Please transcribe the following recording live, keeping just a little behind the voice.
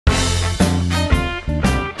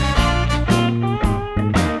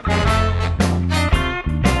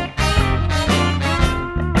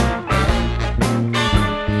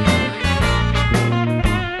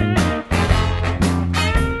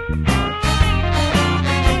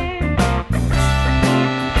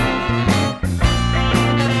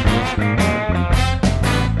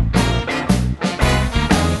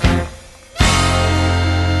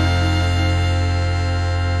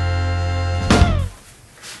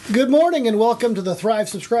Good morning and welcome to the Thrive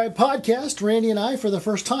Subscribe podcast. Randy and I, for the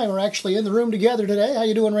first time, are actually in the room together today. How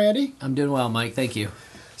you doing, Randy? I'm doing well, Mike. Thank you.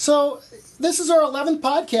 So, this is our 11th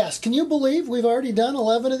podcast. Can you believe we've already done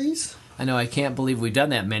 11 of these? I know I can't believe we've done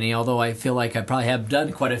that many, although I feel like I probably have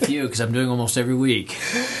done quite a few because I'm doing almost every week.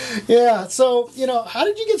 Yeah, so, how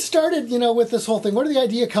did you get started, with this whole thing? Where did the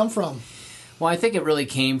idea come from? Well, I think it really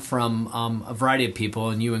came from a variety of people,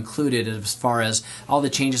 and you included, as far as all the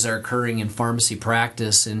changes that are occurring in pharmacy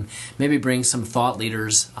practice, and maybe bring some thought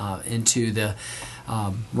leaders into the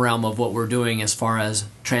realm of what we're doing as far as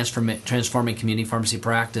transforming community pharmacy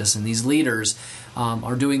practice. And these leaders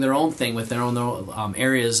are doing their own thing with their own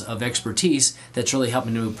areas of expertise that's really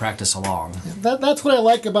helping to move practice along. That's what I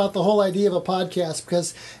like about the whole idea of a podcast,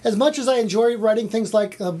 because as much as I enjoy writing things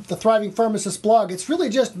like the Thriving Pharmacist blog, it's really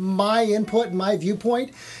just my input and my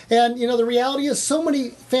viewpoint. And, the reality is so many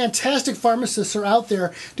fantastic pharmacists are out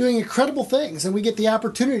there doing incredible things, and we get the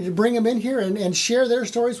opportunity to bring them in here and share their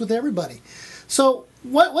stories with everybody. So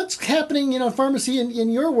what's happening, in pharmacy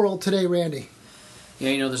in your world today, Randy?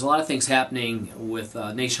 Yeah, there's a lot of things happening with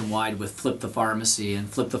nationwide with Flip the Pharmacy, and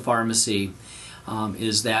Flip the Pharmacy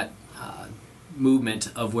is that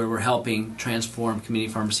movement of where we're helping transform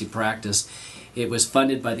community pharmacy practice. It was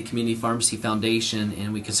funded by the Community Pharmacy Foundation,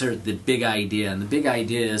 and we consider it the big idea. And the big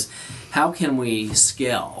idea is, how can we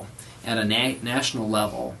scale at a national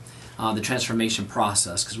level the transformation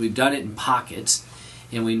process? Because we've done it in pockets,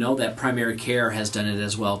 and we know that primary care has done it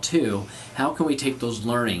as well too. How can we take those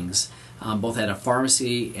learnings, both at a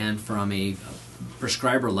pharmacy and from a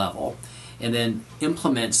prescriber level, and then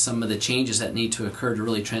implement some of the changes that need to occur to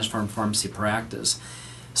really transform pharmacy practice?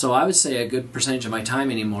 So I would say a good percentage of my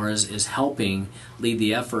time anymore is helping lead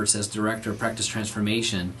the efforts as Director of Practice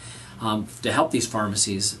Transformation to help these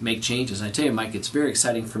pharmacies make changes. And I tell you, Mike, it's very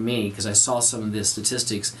exciting for me because I saw some of the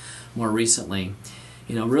statistics more recently.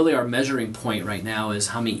 Really our measuring point right now is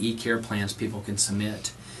how many e-care plans people can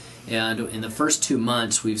submit. And in the first 2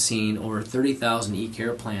 months, we've seen over 30,000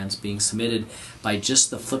 e-care plans being submitted by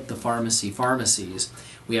just the Flip the Pharmacy pharmacies.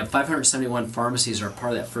 We have 571 pharmacies that are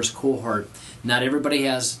part of that first cohort. Not everybody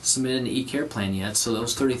has submitted an e-care plan yet, so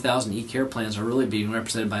those 30,000 e-care plans are really being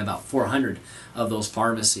represented by about 400 of those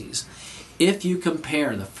pharmacies. If you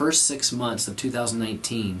compare the first 6 months of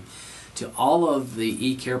 2019 to all of the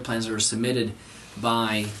e-care plans that were submitted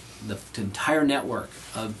by the entire network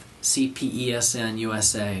of CPESN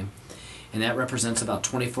USA, and that represents about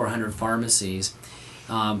 2,400 pharmacies.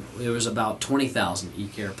 There was about 20,000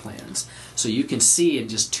 e-care plans. So you can see in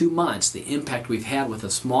just 2 months the impact we've had with a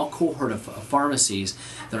small cohort of pharmacies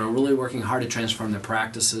that are really working hard to transform their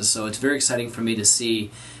practices. So it's very exciting for me to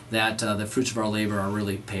see that the fruits of our labor are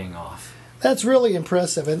really paying off. That's really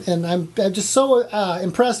impressive, and I'm just so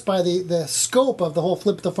impressed by the scope of the whole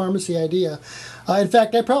Flip the Pharmacy idea. In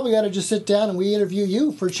fact, I probably ought to just sit down and we interview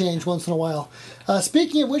you for change once in a while.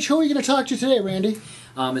 Speaking of which, who are you going to talk to today, Randy?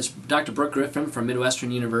 It's Dr. Brooke Griffin from Midwestern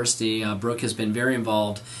University. Brooke has been very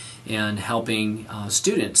involved in helping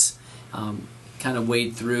students kind of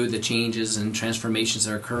wade through the changes and transformations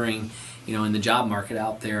that are occurring, in the job market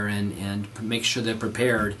out there, and make sure they're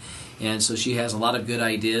prepared. And so she has a lot of good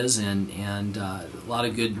ideas and a lot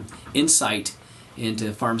of good insight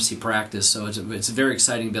into pharmacy practice. So it's very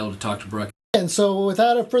exciting to be able to talk to Brooke. And so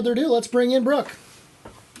without further ado, let's bring in Brooke.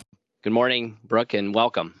 Good morning, Brooke, and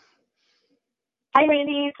welcome. Hi,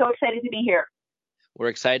 Randy. So excited to be here. We're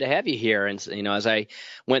excited to have you here. And, as I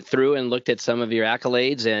went through and looked at some of your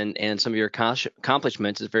accolades and some of your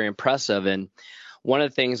accomplishments, it's very impressive. And one of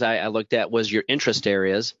the things I looked at was your interest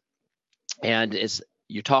areas. And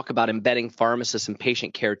you talk about embedding pharmacists and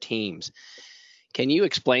patient care teams. Can you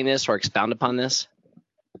explain this or expound upon this?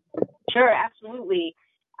 Sure, absolutely.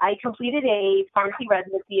 I completed a pharmacy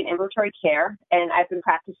residency in ambulatory care, and I've been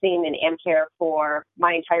practicing in AmCare for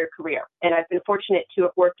my entire career. And I've been fortunate to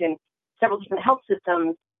have worked in several different health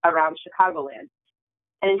systems around Chicagoland.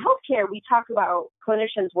 And in healthcare, we talk about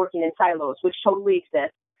clinicians working in silos, which totally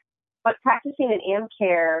exist. But practicing in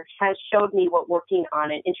AmCare has showed me what working on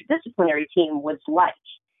an interdisciplinary team was like.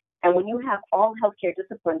 And when you have all healthcare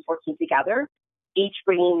disciplines working together, each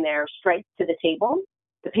bringing their strengths to the table,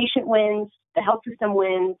 the patient wins, the health system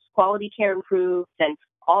wins, quality care improves, and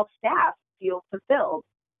all staff feel fulfilled.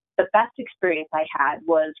 The best experience I had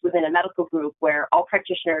was within a medical group where all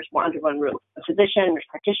practitioners were under one roof: a physician, nurse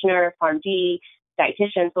practitioner, PharmD,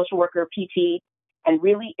 dietitian, social worker, PT, and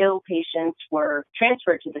really ill patients were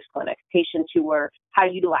transferred to this clinic, patients who were high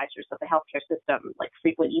utilizers of the healthcare system, like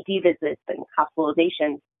frequent ED visits and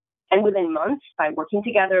hospitalizations. And within months, by working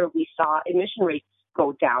together, we saw admission rates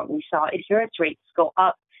go down. We saw adherence rates go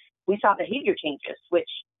up. We saw behavior changes, which,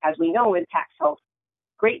 as we know, impacts health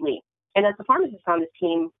greatly. And as the pharmacists on this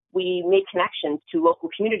team, we made connections to local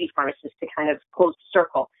community pharmacists to kind of close the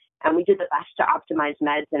circle. And we did the best to optimize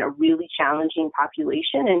meds in a really challenging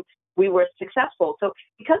population, and we were successful. So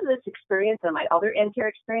because of this experience and my other AmCare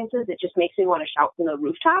experiences, it just makes me want to shout from the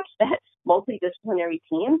rooftops that multidisciplinary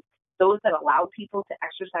teams, those that allow people to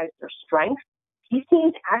exercise their strengths, these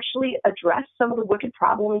teams actually address some of the wicked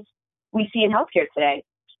problems we see in healthcare today.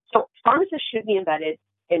 So pharmacists should be embedded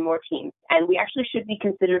in more teams, and we actually should be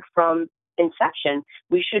considered from inception.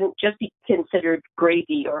 We shouldn't just be considered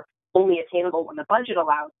gravy or only attainable when the budget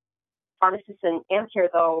allows. Pharmacists and AmCare,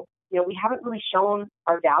 though, we haven't really shown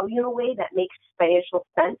our value in a way that makes financial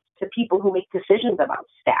sense to people who make decisions about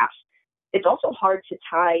staff. It's also hard to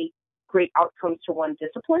tie great outcomes to one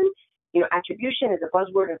discipline. Attribution is a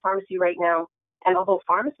buzzword in pharmacy right now. And although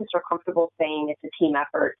pharmacists are comfortable saying it's a team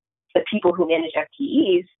effort, the people who manage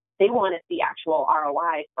FTEs, they want to see actual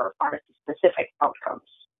ROI for pharmacy-specific outcomes.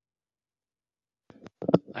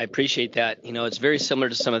 I appreciate that. It's very similar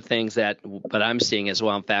to some of the things that I'm seeing as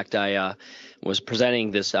well. In fact, I was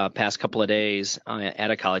presenting this past couple of days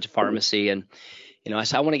at a college of pharmacy, and I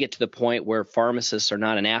said I want to get to the point where pharmacists are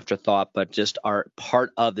not an afterthought, but just are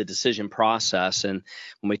part of the decision process. And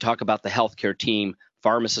when we talk about the healthcare team,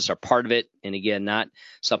 pharmacists are part of it, and again, not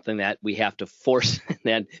something that we have to force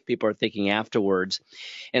that people are thinking afterwards.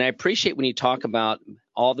 And I appreciate when you talk about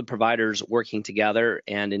all the providers working together,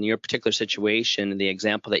 and in your particular situation, the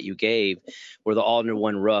example that you gave, where they're all under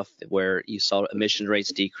one roof, where you saw admission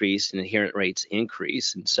rates decrease and adherent rates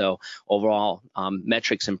increase. And so overall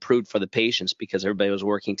metrics improved for the patients because everybody was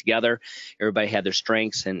working together, everybody had their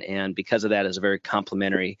strengths, and because of that, it's a very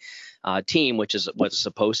complementary team, which is what it's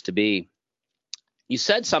supposed to be. You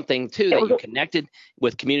said something, too, that you connected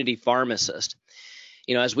with community pharmacists.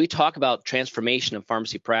 As we talk about transformation of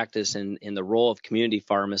pharmacy practice and the role of community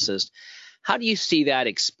pharmacists, how do you see that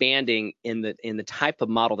expanding in the type of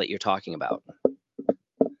model that you're talking about?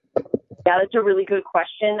 Yeah, that's a really good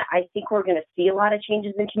question. I think we're going to see a lot of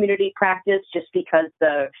changes in community practice just because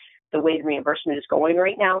the way the reimbursement is going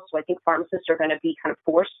right now. So I think pharmacists are going to be kind of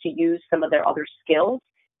forced to use some of their other skills,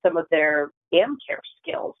 some of their AmCare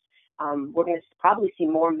skills. We're going to probably see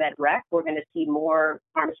more med rec. We're going to see more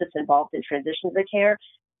pharmacists involved in transitions of care,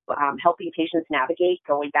 helping patients navigate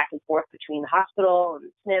going back and forth between the hospital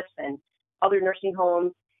and SNFs and other nursing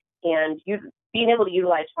homes, and being able to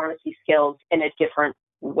utilize pharmacy skills in a different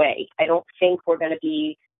way. I don't think we're going to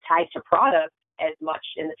be tied to product as much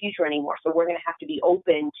in the future anymore. So we're going to have to be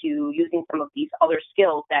open to using some of these other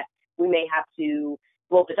skills that we may have to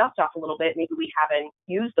blow the dust off a little bit. Maybe we haven't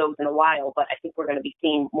used those in a while, but I think we're going to be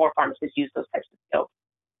seeing more pharmacists use those types of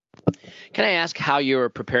skills. Can I ask how you're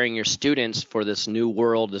preparing your students for this new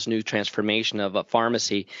world, this new transformation of a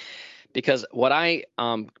pharmacy? Because what I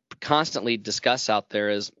constantly discuss out there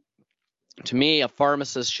is, to me, a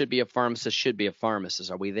pharmacist should be a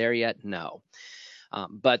pharmacist. Are we there yet? No.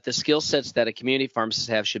 But the skill sets that a community pharmacist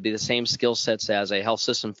have should be the same skill sets as a health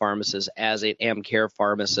system pharmacist, as an AmCare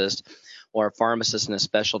pharmacist, or a pharmacist in a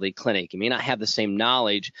specialty clinic. You may not have the same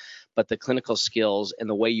knowledge, but the clinical skills and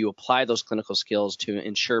the way you apply those clinical skills to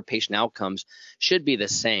ensure patient outcomes should be the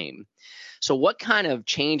same. So what kind of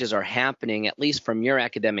changes are happening, at least from your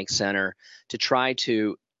academic center, to try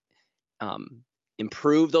to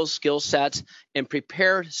improve those skill sets and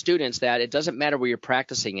prepare students that it doesn't matter where you're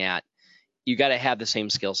practicing at, you got to have the same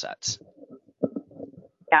skill sets?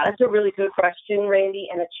 Yeah, that's a really good question, Randy,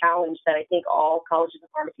 and a challenge that I think all colleges of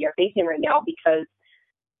pharmacy are facing right now, because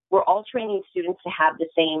we're all training students to have the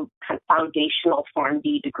same kind of foundational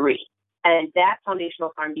PharmD degree. And that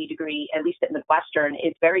foundational PharmD degree, at least at Midwestern,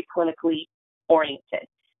 is very clinically oriented.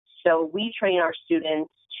 So we train our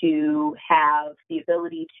students to have the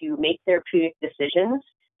ability to make therapeutic decisions,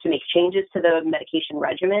 to make changes to the medication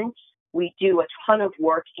regimen. We do a ton of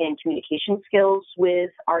work in communication skills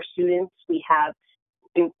with our students. We have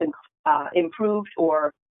improved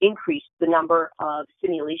or increased the number of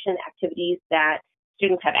simulation activities that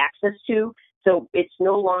students have access to. So it's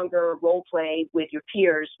no longer role play with your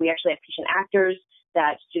peers. We actually have patient actors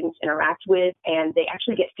that students interact with, and they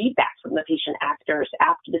actually get feedback from the patient actors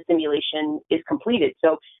after the simulation is completed.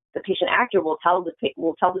 So the patient actor will tell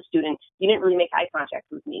the student, you didn't really make eye contact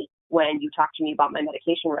with me when you talked to me about my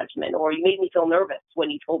medication regimen, or you made me feel nervous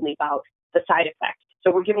when you told me about the side effects.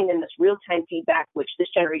 So we're giving them this real-time feedback, which this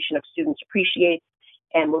generation of students appreciates,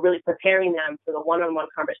 and we're really preparing them for the one-on-one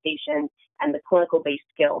conversation and the clinical-based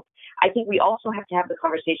skills. I think we also have to have the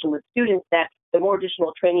conversation with students that the more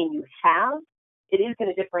additional training you have, it is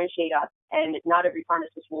going to differentiate us, and not every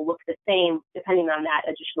pharmacist will look the same depending on that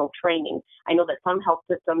additional training. I know that some health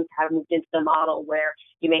systems have moved into the model where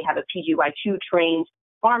you may have a PGY2 trained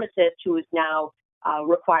pharmacist who is now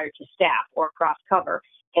required to staff or cross cover.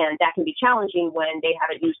 And that can be challenging when they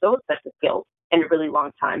haven't used those sets of skills in a really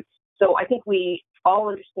long time. So I think we all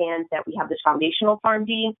understand that we have this foundational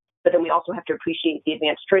PharmD, but then we also have to appreciate the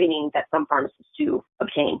advanced training that some pharmacists do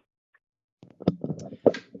obtain.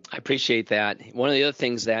 I appreciate that. One of the other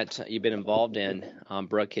things that you've been involved in,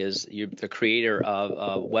 Brooke, is you're the creator of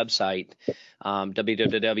a website,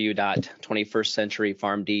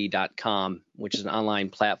 www.21stcenturypharmd.com, which is an online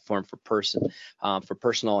platform for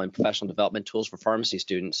personal and professional development tools for pharmacy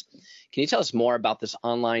students. Can you tell us more about this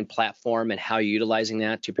online platform and how you're utilizing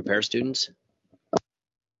that to prepare students?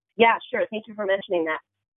 Yeah, sure. Thank you for mentioning that.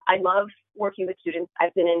 I love working with students.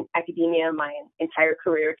 I've been in academia my entire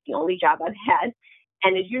career. It's the only job I've had.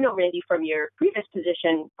 And as you know, Randy, from your previous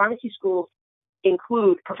position, pharmacy schools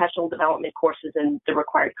include professional development courses in the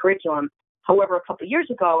required curriculum. However, a couple of years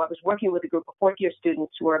ago, I was working with a group of fourth-year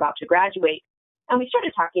students who were about to graduate, and we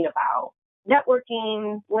started talking about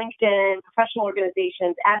networking, LinkedIn, professional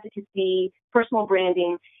organizations, advocacy, personal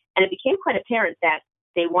branding, and it became quite apparent that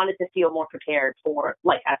they wanted to feel more prepared for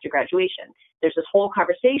life after graduation. There's this whole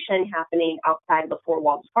conversation happening outside of the four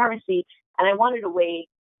walls of pharmacy, and I wanted a way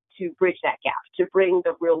to bridge that gap, to bring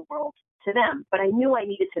the real world to them. But I knew I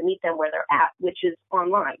needed to meet them where they're at, which is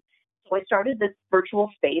online. So I started this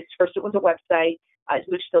virtual space. First, it was a website,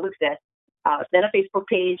 which still exists, then a Facebook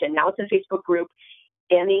page, and now it's a Facebook group.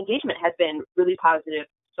 And the engagement has been really positive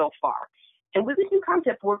so far. And with this new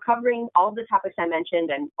concept, we're covering all of the topics I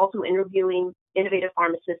mentioned and also interviewing innovative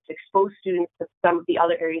pharmacists to expose students to some of the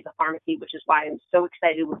other areas of pharmacy, which is why I'm so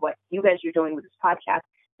excited with what you guys are doing with this podcast.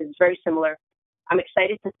 It's very similar. I'm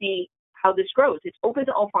excited to see how this grows. It's open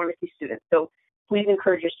to all pharmacy students. So please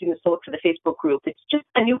encourage your students to look for the Facebook group. It's just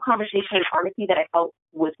a new conversation in pharmacy that I felt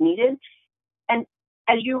was needed. And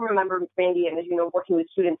as you remember, Randy, and as you know, working with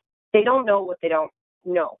students, they don't know what they don't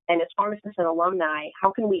know. And as pharmacists and alumni,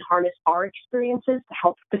 how can we harness our experiences to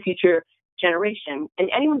help the future generation? And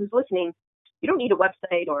anyone who's listening, you don't need a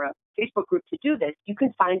website or a Facebook group to do this. You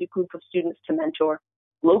can find a group of students to mentor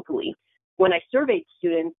locally. When I surveyed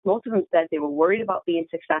students, most of them said they were worried about being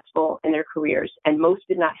successful in their careers, and most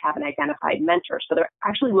did not have an identified mentor. So they're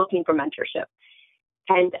actually looking for mentorship.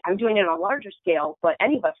 And I'm doing it on a larger scale, but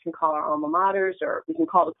any of us can call our alma maters, or we can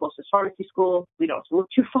call the closest pharmacy school. We don't have to look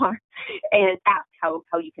too far, and ask how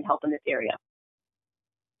you can help in this area.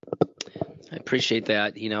 I appreciate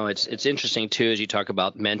that. You know, it's interesting too as you talk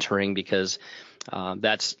about mentoring, because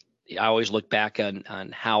I always look back on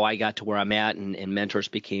how I got to where I'm at, and mentors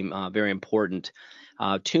became very important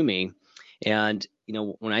to me. And you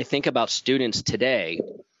know, when I think about students today,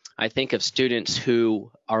 I think of students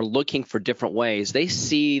who are looking for different ways. They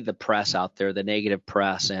see the press out there, the negative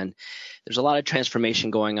press, and there's a lot of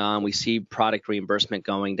transformation going on. We see product reimbursement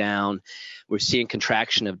going down. We're seeing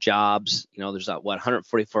contraction of jobs. You know, there's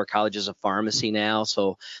 144 colleges of pharmacy now,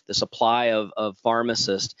 so the supply of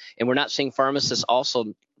pharmacists, and we're not seeing pharmacists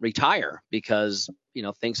also retire because, you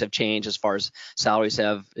know, things have changed as far as salaries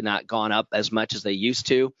have not gone up as much as they used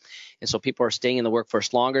to. And so people are staying in the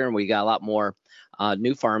workforce longer, and we got a lot more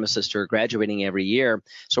new pharmacists who are graduating every year.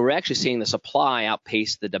 So we're actually seeing the supply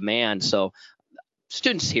outpace the demand. So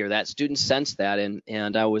students hear that, students sense that.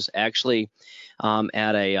 And I was actually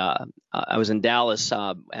I was in Dallas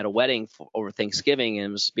at a wedding over Thanksgiving,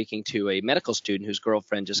 and was speaking to a medical student whose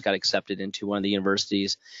girlfriend just got accepted into one of the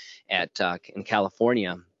universities in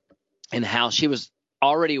California, and how she was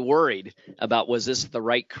already worried about, was this the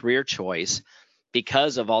right career choice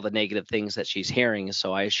because of all the negative things that she's hearing.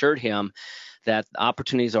 So I assured him that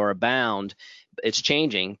opportunities are abound. It's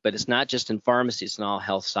changing, but it's not just in pharmacy, it's in all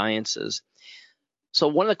health sciences. So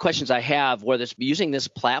one of the questions I have, whether it's using this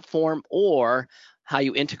platform or how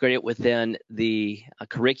you integrate it within the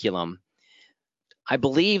curriculum, I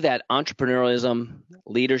believe that entrepreneurialism,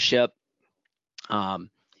 leadership,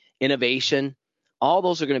 innovation, all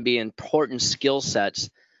those are going to be important skill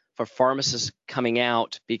sets for pharmacists coming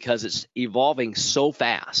out, because it's evolving so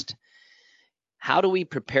fast. How do we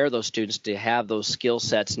prepare those students to have those skill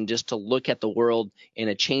sets and just to look at the world in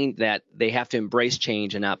a change, that they have to embrace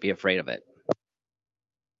change and not be afraid of it?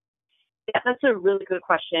 Yeah, that's a really good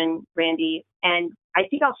question, Randy. And I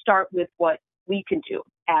think I'll start with what we can do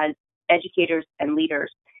as educators and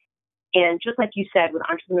leaders. And just like you said, with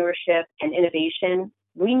entrepreneurship and innovation,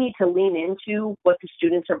 we need to lean into what the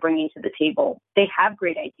students are bringing to the table. They have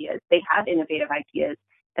great ideas. They have innovative ideas,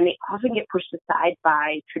 and they often get pushed aside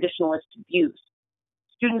by traditionalist views.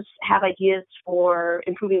 Students have ideas for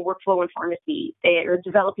improving workflow in pharmacy. They are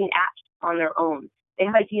developing apps on their own. They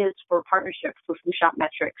have ideas for partnerships, for flu shot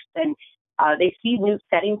metrics, and They see new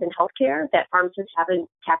settings in healthcare that pharmacists haven't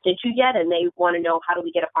tapped into yet, and they want to know, how do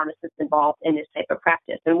we get a pharmacist involved in this type of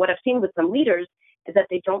practice? And what I've seen with some leaders is that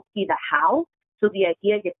they don't see the how, so the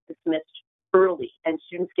idea gets dismissed early, and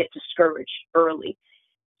students get discouraged early.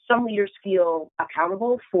 Some leaders feel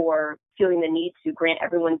accountable for feeling the need to grant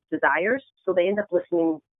everyone's desires, so they end up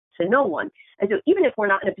listening to no one. And so even if we're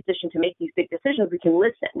not in a position to make these big decisions, we can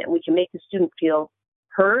listen, and we can make the student feel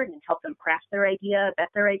heard and help them craft their idea, vet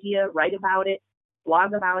their idea, write about it,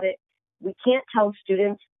 blog about it. We can't tell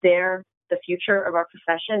students they're the future of our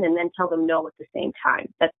profession and then tell them no at the same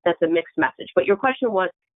time. That's a mixed message. But your question was,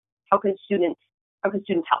 how can students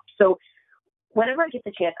help? So whenever I get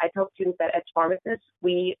the chance, I tell students that as pharmacists,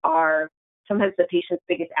 we are sometimes the patient's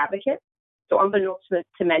biggest advocate. So unbeknownst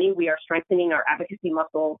to many, we are strengthening our advocacy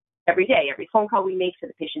muscle every day. Every phone call we make to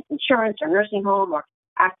the patient's insurance or nursing home, or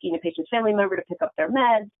asking a patient's family member to pick up their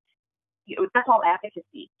meds, that's all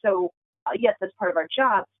advocacy. So yes, that's part of our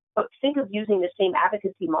job, but think of using the same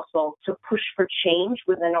advocacy muscle to push for change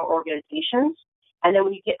within our organizations. And then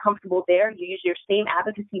when you get comfortable there, you use your same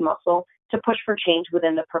advocacy muscle to push for change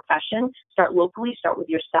within the profession. Start locally, start with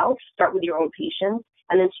yourself, start with your own patients,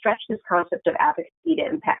 and then stretch this concept of advocacy to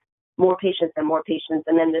impact more patients and more patients.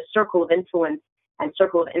 And then the circle of influence and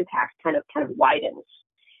circle of impact kind of widens.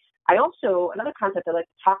 Another concept I like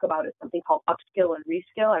to talk about is something called upskill and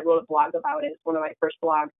reskill. I wrote a blog about it. It's one of my first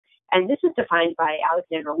blogs. And this is defined by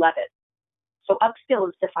Alexandra Levitt. So upskill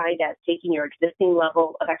is defined as taking your existing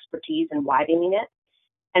level of expertise and widening it.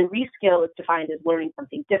 And reskill is defined as learning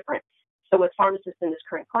something different. So with pharmacists in this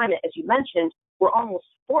current climate, as you mentioned, we're almost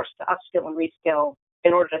forced to upskill and reskill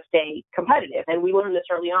in order to stay competitive. And we learned this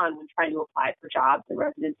early on when trying to apply for jobs and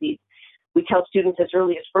residencies. We tell students as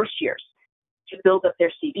early as first years to build up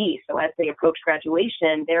their CV. So as they approach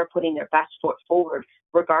graduation, they're putting their best foot forward,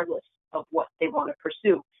 regardless of what they want to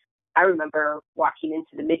pursue. I remember walking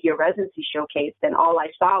into the mid-year residency showcase, and all I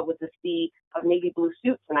saw was a sea of navy blue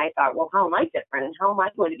suits. And I thought, well, how am I different? And how am I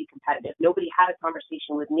going to be competitive? Nobody had a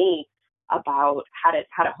conversation with me about how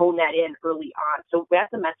to hone that in early on. So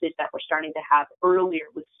that's a message that we're starting to have earlier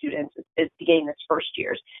with students is beginning this first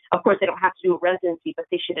years. Of course, they don't have to do a residency, but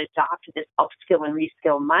they should adopt this upskill and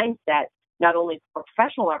reskill mindset, not only for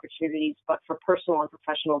professional opportunities, but for personal and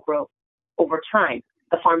professional growth over time.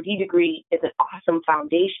 The PharmD degree is an awesome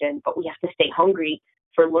foundation, but we have to stay hungry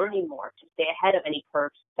for learning more to stay ahead of any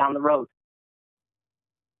curves down the road.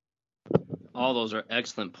 All those are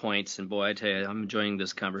excellent points. And boy, I tell you, I'm enjoying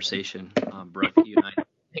this conversation. Brooke, you and I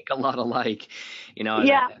think a lot alike.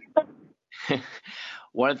 Yeah.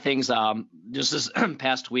 One of the things, just this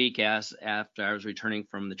past week, after I was returning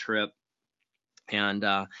from the trip, and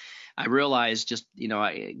I realized just,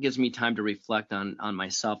 it gives me time to reflect on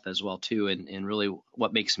myself as well, too, and really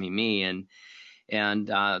what makes me me. And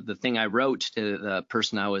the thing I wrote to the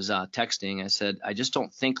person I was texting, I said, I just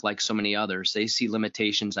don't think like so many others. They see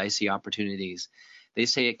limitations. I see opportunities. They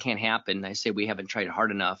say it can't happen. I say we haven't tried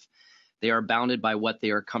hard enough. They are bounded by what they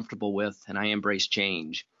are comfortable with, and I embrace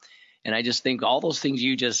change. And I just think all those things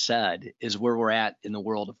you just said is where we're at in the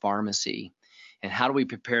world of pharmacy. And how do we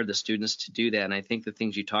prepare the students to do that? And I think the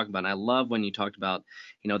things you talk about, and I love when you talked about,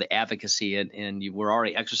 the advocacy and we're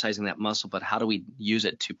already exercising that muscle, but how do we use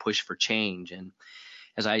it to push for change? And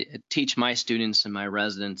as I teach my students and my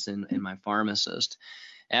residents and my pharmacists,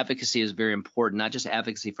 advocacy is very important, not just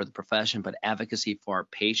advocacy for the profession, but advocacy for our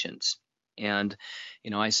patients. And,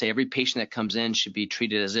 I say every patient that comes in should be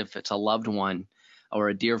treated as if it's a loved one or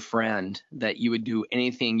a dear friend, that you would do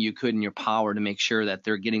anything you could in your power to make sure that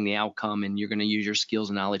they're getting the outcome, and you're going to use your skills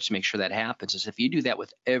and knowledge to make sure that happens. As if you do that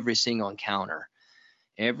with every single encounter,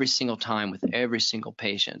 every single time with every single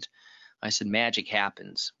patient, I said magic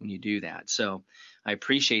happens when you do that. So I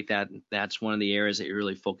appreciate that. That's one of the areas that you're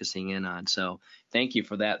really focusing in on. So thank you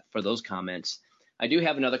for that, for those comments. I do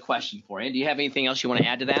have another question for you. Do you have anything else you want to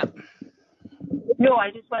add to that? No,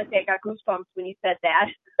 I just want to say I got goosebumps when you said that.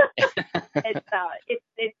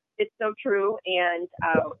 It's so true. And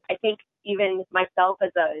I think even myself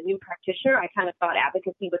as a new practitioner, I kind of thought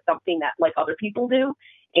advocacy was something that like other people do.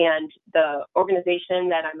 And the organization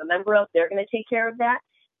that I'm a member of, they're going to take care of that.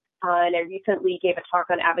 And I recently gave a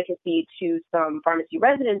talk on advocacy to some pharmacy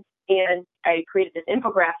residents, and I created this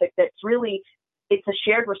infographic that's really, it's a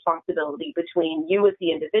shared responsibility between you as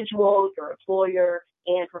the individual, your employer,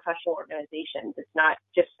 and professional organizations. It's not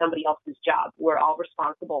just somebody else's job. We're all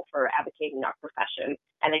responsible for advocating our profession.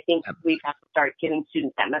 And I think we have to start giving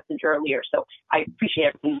students that message earlier. So I appreciate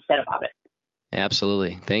everything you said about it.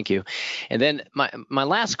 Absolutely. Thank you. And then my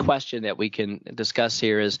last question that we can discuss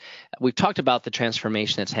here is, we've talked about the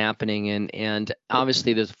transformation that's happening, and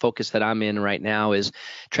obviously the focus that I'm in right now is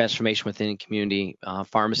transformation within community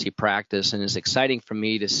pharmacy practice. And it's exciting for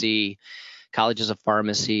me to see colleges of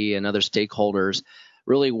pharmacy and other stakeholders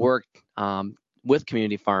really work with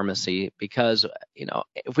community pharmacy, because,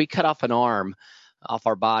 if we cut off an arm off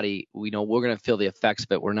our body, we know we're going to feel the effects,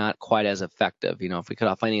 but we're not quite as effective, if we cut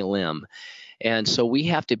off any limb. And so we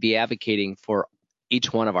have to be advocating for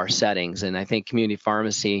each one of our settings. And I think community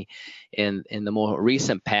pharmacy in the more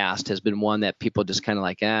recent past has been one that people just kind of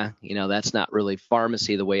like, that's not really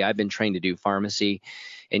pharmacy the way I've been trained to do pharmacy.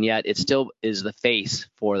 And yet it still is the face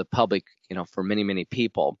for the public, for many, many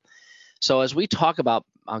people. So as we talk about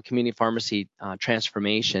community pharmacy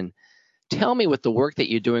transformation, tell me, with the work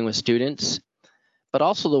that you're doing with students, but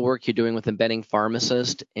also the work you're doing with embedding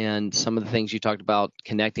pharmacists and some of the things you talked about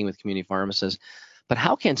connecting with community pharmacists, but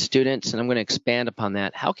how can students, and I'm going to expand upon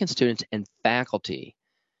that, how can students and faculty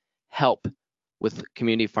help with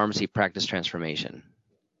community pharmacy practice transformation?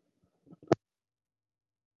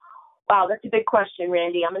 Wow, that's a big question,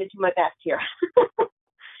 Randy. I'm going to do my best here.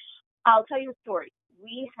 I'll tell you a story.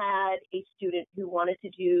 We had a student who wanted to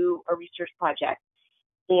do a research project,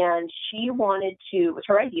 and she wanted to, it was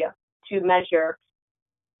her idea, to measure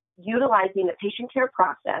utilizing the patient care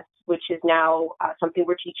process, which is now something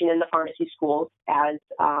we're teaching in the pharmacy schools as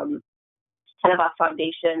kind of a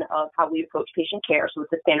foundation of how we approach patient care. So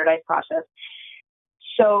it's a standardized process.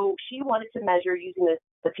 So she wanted to measure using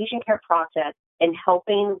the patient care process and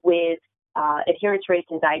helping with adherence rates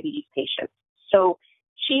in diabetes patients. So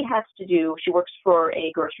she works for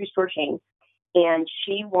a grocery store chain, and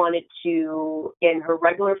she wanted to, in her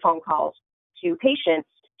regular phone calls to patients,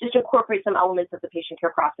 just incorporate some elements of the patient care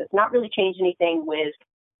process, not really change anything with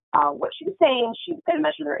what she was saying. She was going to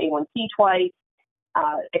measure their A1C twice,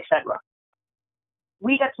 etc.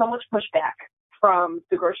 We got so much pushback from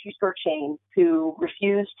the grocery store chain, who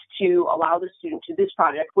refused to allow the student to do this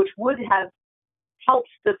project, which would have helped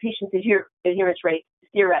the patient's adherence rate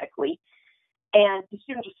theoretically. And the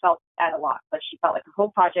student just felt at a loss. But she felt like the whole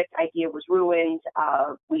project idea was ruined.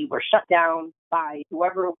 We were shut down by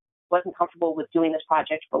whoever wasn't comfortable with doing this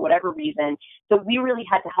project for whatever reason. So we really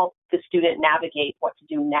had to help the student navigate what to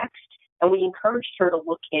do next. And we encouraged her to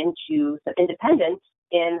look into some independence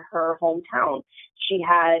in her hometown. She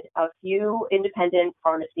had a few independent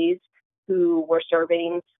pharmacies who were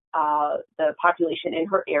serving the population in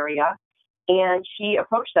her area. And she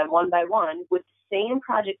approached them one by one with the same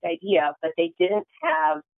project idea, but they didn't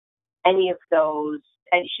have any of those,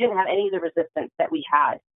 and she didn't have any of the resistance that we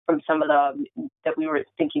had from that we were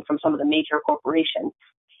thinking from some of the major corporations.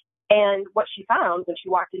 And what she found when she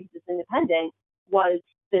walked into this independent was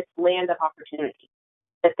this land of opportunity,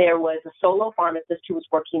 that there was a solo pharmacist who was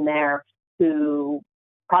working there, who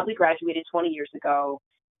probably graduated 20 years ago,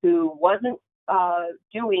 who wasn't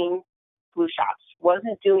doing flu shots,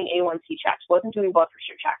 wasn't doing A1C checks, wasn't doing blood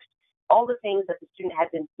pressure checks. All the things that the student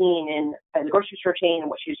had been seeing in the grocery store chain and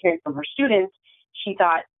what she was hearing from her students, she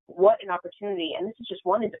thought, what an opportunity. And this is just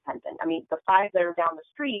one independent. I mean, the 5 that are down the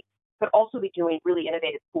street could also be doing really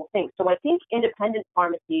innovative, cool things. So I think independent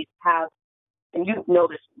pharmacies have, and you know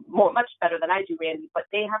this much better than I do, Randy, but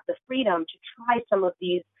they have the freedom to try some of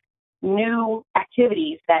these new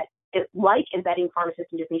activities that, like embedding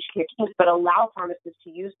pharmacists into patient care teams, but allow pharmacists to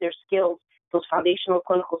use their skills, those foundational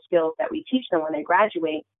clinical skills that we teach them when they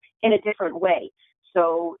graduate, in a different way.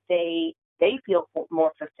 So they feel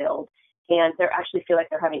more fulfilled, and they actually feel like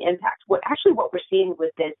they're having impact. What we're seeing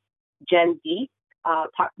with this Gen Z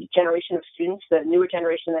generation of students, the newer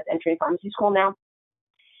generation that's entering pharmacy school now,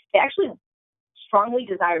 they actually strongly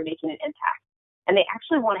desire making an impact, and they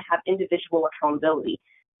actually want to have individual accountability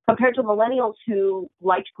compared to millennials who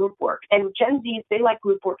liked group work. And Gen Zs, they like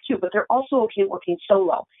group work too, but they're also okay working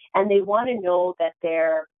solo, and they want to know that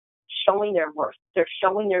they're showing their worth, they're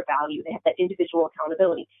showing their value, they have that individual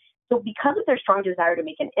accountability. So because of their strong desire to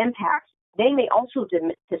make an impact, they may also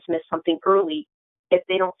dismiss something early if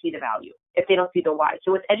they don't see the value, if they don't see the why.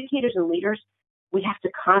 So as educators and leaders, we have to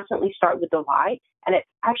constantly start with the why. And I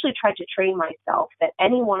actually tried to train myself that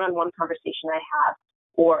any one-on-one conversation I have,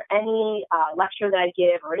 or any lecture that I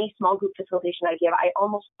give, or any small group facilitation I give, I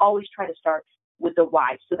almost always try to start with the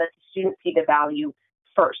why, so that the students see the value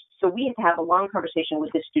first. So we had to have a long conversation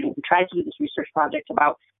with this student who tried to do this research project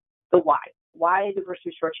about the why the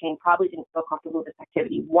grocery store chain probably didn't feel comfortable with this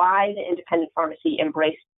activity, why the independent pharmacy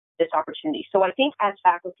embraced this opportunity. So I think as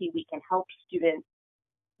faculty, we can help students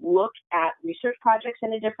look at research projects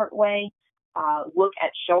in a different way, look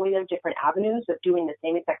at showing them different avenues of doing the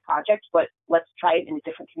same exact project, but let's try it in a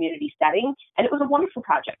different community setting. And it was a wonderful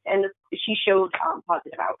project, and she showed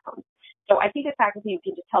positive outcomes. So I think as faculty, we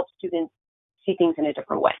can just help students see things in a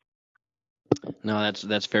different way. No,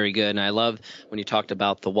 that's very good. And I love when you talked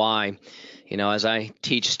about the why. As I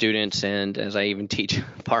teach students and as I even teach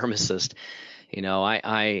pharmacists,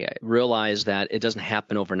 I realize that it doesn't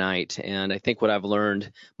happen overnight. And I think what I've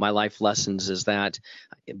learned, my life lessons, is that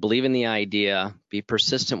believe in the idea, be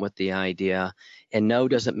persistent with the idea, and no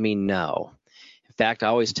doesn't mean no. In fact, I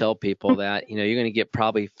always tell people that, you're going to get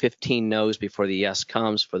probably 15 no's before the yes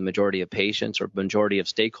comes for the majority of patients or majority of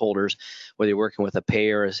stakeholders, whether you're working with a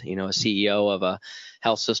payer, a CEO of a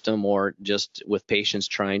health system, or just with patients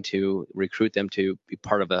trying to recruit them to be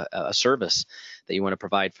part of a service that you want to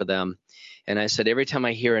provide for them. And I said, every time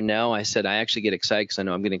I hear a no, I said, I actually get excited because I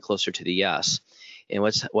know I'm getting closer to the yes. And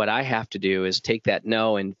what I have to do is take that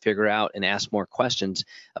no and figure out and ask more questions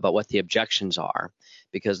about what the objections are,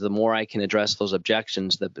 because the more I can address those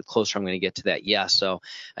objections, the closer I'm going to get to that yes. So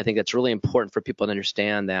I think that's really important for people to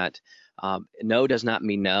understand that no does not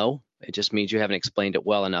mean no. It just means you haven't explained it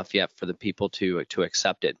well enough yet for the people to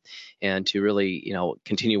accept it, and to really,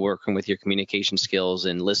 continue working with your communication skills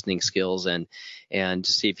and listening skills, and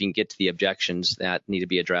to see if you can get to the objections that need to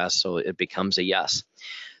be addressed so it becomes a yes.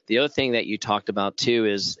 The other thing that you talked about too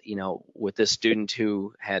is, with this student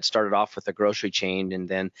who had started off with a grocery chain and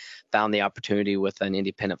then found the opportunity with an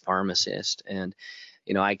independent pharmacist. And,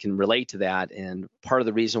 I can relate to that. And part of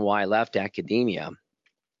the reason why I left academia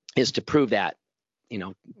is to prove that,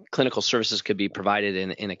 clinical services could be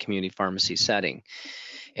provided in a community pharmacy setting.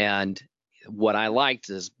 And what I liked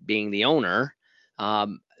is being the owner.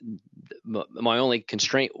 My only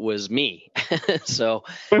constraint was me. So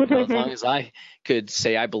as long as I could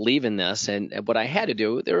say I believe in this, and what I had to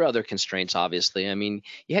do, there were other constraints, obviously. I mean,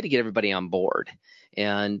 you had to get everybody on board.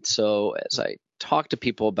 And so as I talked to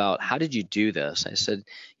people about how did you do this, I said,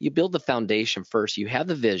 you build the foundation first. You have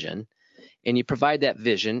the vision, and you provide that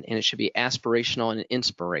vision, and it should be aspirational and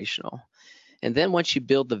inspirational. And then once you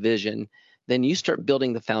build the vision, then you start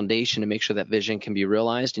building the foundation to make sure that vision can be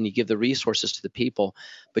realized, and you give the resources to the people,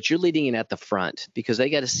 but you're leading it at the front because they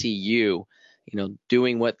got to see you,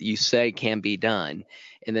 doing what you say can be done,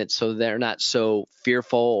 and that so they're not so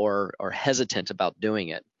fearful or hesitant about doing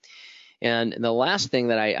it. And the last thing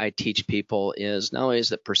that I teach people is not only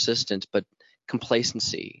is it persistence, but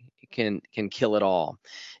complacency can kill it all.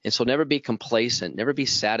 And so never be complacent, never be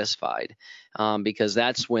satisfied, because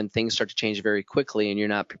that's when things start to change very quickly and you're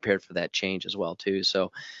not prepared for that change as well too.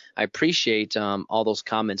 So I appreciate all those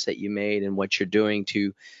comments that you made and what you're doing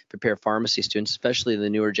to prepare pharmacy students, especially the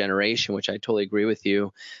newer generation, which I totally agree with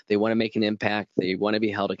you. They want to make an impact, they want to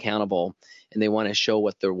be held accountable, and they want to show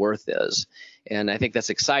what their worth is. And I think that's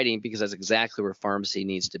exciting because that's exactly where pharmacy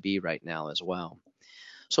needs to be right now as well.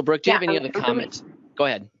 So Brooke, do you have any other comments? Go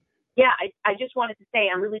ahead. Yeah, I just wanted to say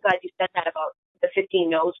I'm really glad you said that about the 15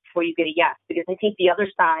 no's before you get a yes, because I think the other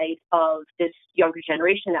side of this younger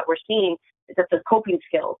generation that we're seeing is that the coping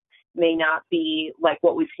skills may not be like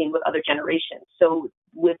what we've seen with other generations. So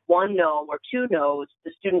with one no or two no's,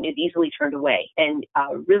 the student is easily turned away and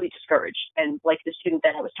really discouraged. And like the student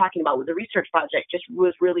that I was talking about with the research project just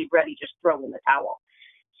was really ready, just throw in the towel.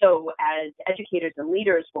 So as educators and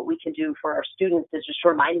leaders, what we can do for our students is just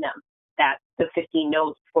remind them that the 15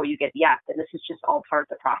 no's before you get yes, and this is just all part of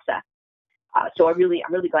the process. So I'm really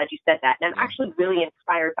glad you said that. And I'm actually really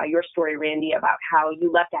inspired by your story, Randy, about how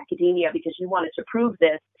you left academia because you wanted to prove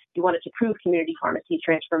this. You wanted to prove community pharmacy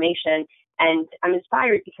transformation. And I'm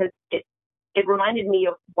inspired because it reminded me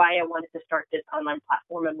of why I wanted to start this online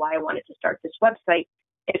platform and why I wanted to start this website.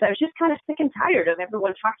 Is I was just kind of sick and tired of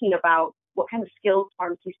everyone talking about what kind of skills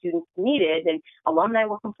pharmacy students needed, and alumni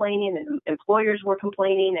were complaining and employers were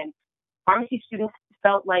complaining, and pharmacy students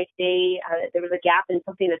felt like there was a gap in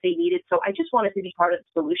something that they needed. So I just wanted to be part of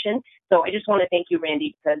the solution. So I just want to thank you,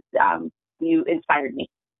 Randy, because you inspired me.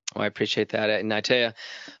 Oh, I appreciate that. And I tell you,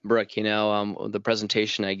 Brooke, the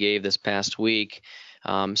presentation I gave this past week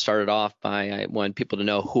started off by I wanted people to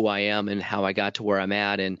know who I am and how I got to where I'm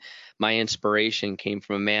at. And my inspiration came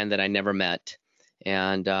from a man that I never met.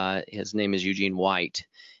 And his name is Eugene White.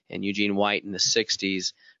 And Eugene White in the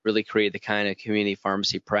 60s really created the kind of community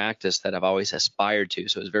pharmacy practice that I've always aspired to.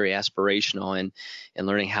 So it was very aspirational, and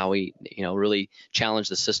learning how he, really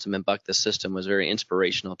challenged the system and bucked the system was very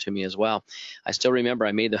inspirational to me as well. I still remember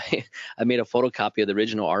I made a photocopy of the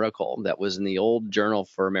original article that was in the old Journal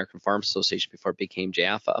for American Pharmacists Association before it became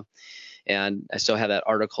JAFA. And I still have that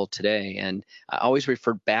article today. And I always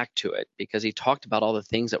referred back to it because he talked about all the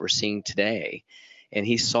things that we're seeing today, and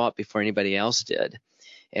he saw it before anybody else did.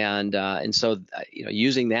 And so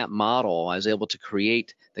using that model, I was able to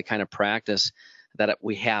create the kind of practice that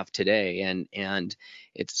we have today. And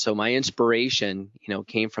it's so my inspiration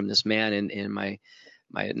came from this man, and my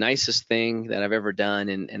nicest thing that I've ever done,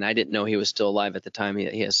 and I didn't know he was still alive at the time.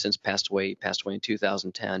 He has since passed away. He passed away in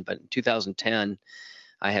 2010. But in 2010,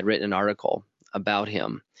 I had written an article about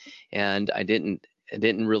him, and I didn't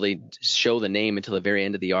really show the name until the very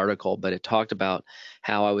end of the article, but it talked about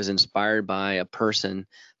how I was inspired by a person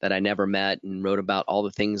that I never met, and wrote about all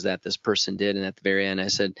the things that this person did. And at the very end, I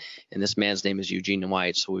said, and this man's name is Eugene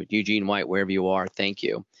White. So Eugene White, wherever you are, thank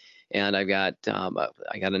you. And I got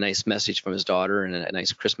a nice message from his daughter and a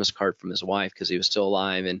nice Christmas card from his wife, because he was still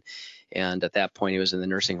alive. And at that point, he was in the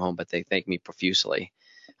nursing home, but they thanked me profusely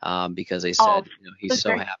because they said, he's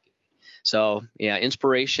so happy. So yeah,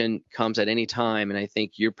 inspiration comes at any time, and I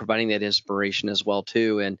think you're providing that inspiration as well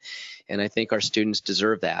too. And I think our students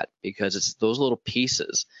deserve that, because it's those little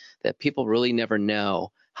pieces that people really never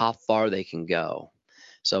know how far they can go.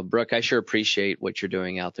 So Brooke, I sure appreciate what you're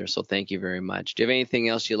doing out there. So thank you very much. Do you have anything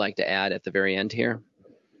else you'd like to add at the very end here?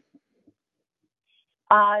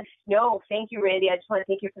 No, thank you, Randy. I just want to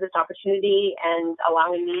thank you for this opportunity and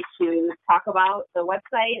allowing me to talk about the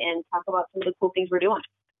website and talk about some of the cool things we're doing.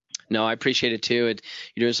 No, I appreciate it too.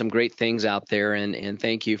 You're doing some great things out there, and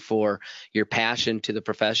thank you for your passion to the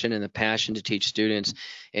profession and the passion to teach students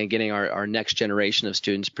and getting our next generation of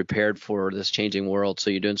students prepared for this changing world. So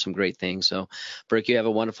you're doing some great things. So, Brooke, you have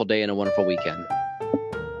a wonderful day and a wonderful weekend.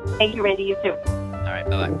 Thank you, Randy. You too. All right.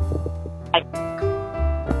 Bye-bye. Bye.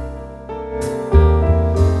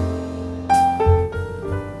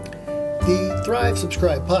 The Thrive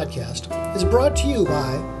Subscribe podcast is brought to you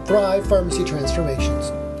by Thrive Pharmacy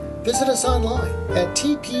Transformations. Visit us online at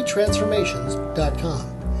tptransformations.com,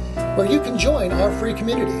 where you can join our free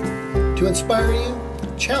community to inspire you,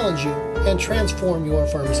 challenge you, and transform your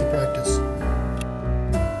pharmacy practice.